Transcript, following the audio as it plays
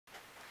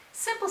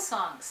Simple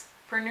songs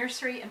for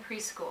nursery and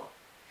preschool.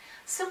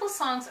 Simple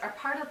songs are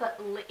part of the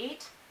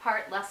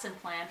 8-part lesson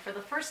plan for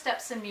the First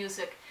Steps in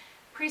Music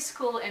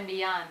preschool and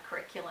beyond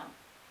curriculum.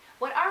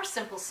 What are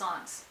simple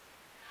songs?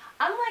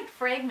 Unlike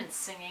fragment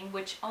singing,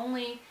 which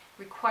only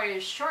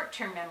requires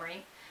short-term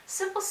memory,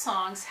 simple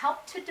songs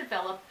help to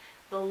develop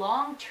the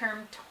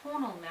long-term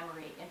tonal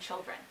memory in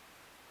children.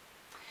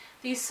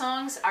 These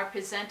songs are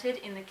presented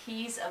in the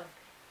keys of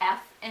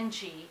F and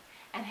G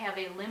and have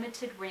a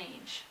limited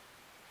range.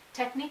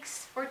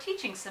 Techniques for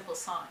teaching simple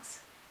songs.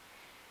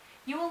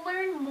 You will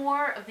learn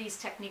more of these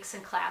techniques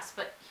in class,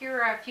 but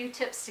here are a few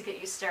tips to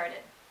get you started.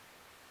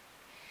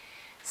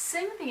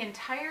 Sing the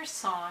entire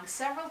song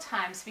several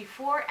times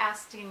before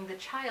asking the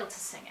child to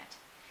sing it.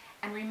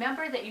 And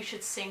remember that you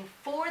should sing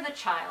for the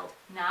child,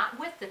 not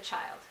with the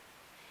child.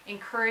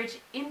 Encourage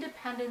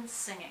independent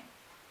singing.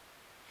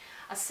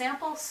 A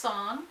sample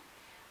song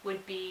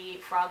would be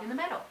Frog in the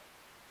Meadow.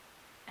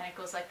 And it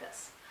goes like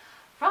this.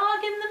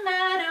 Frog in the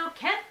meadow,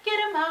 can't get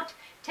him out.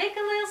 Take a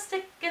little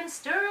stick and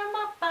stir him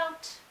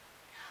about.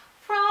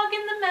 Frog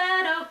in the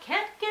meadow,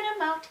 can't get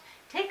him out.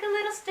 Take a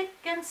little stick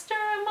and stir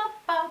him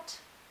about.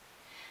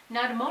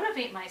 Now, to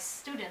motivate my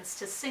students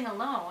to sing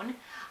alone,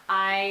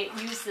 I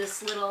use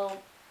this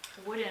little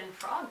wooden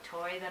frog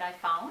toy that I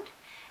found.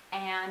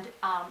 And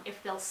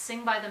if they'll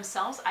sing by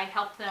themselves, I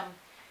help them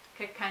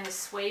kind of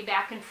sway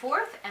back and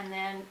forth and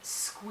then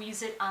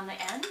squeeze it on the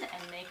end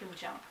and make them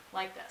jump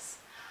like this.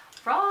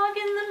 Frog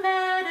in the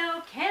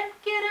meadow, can't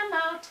get him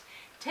out.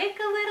 Take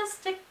a little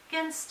stick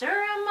and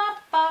stir him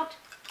about.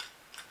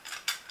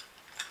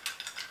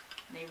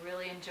 They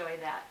really enjoy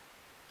that.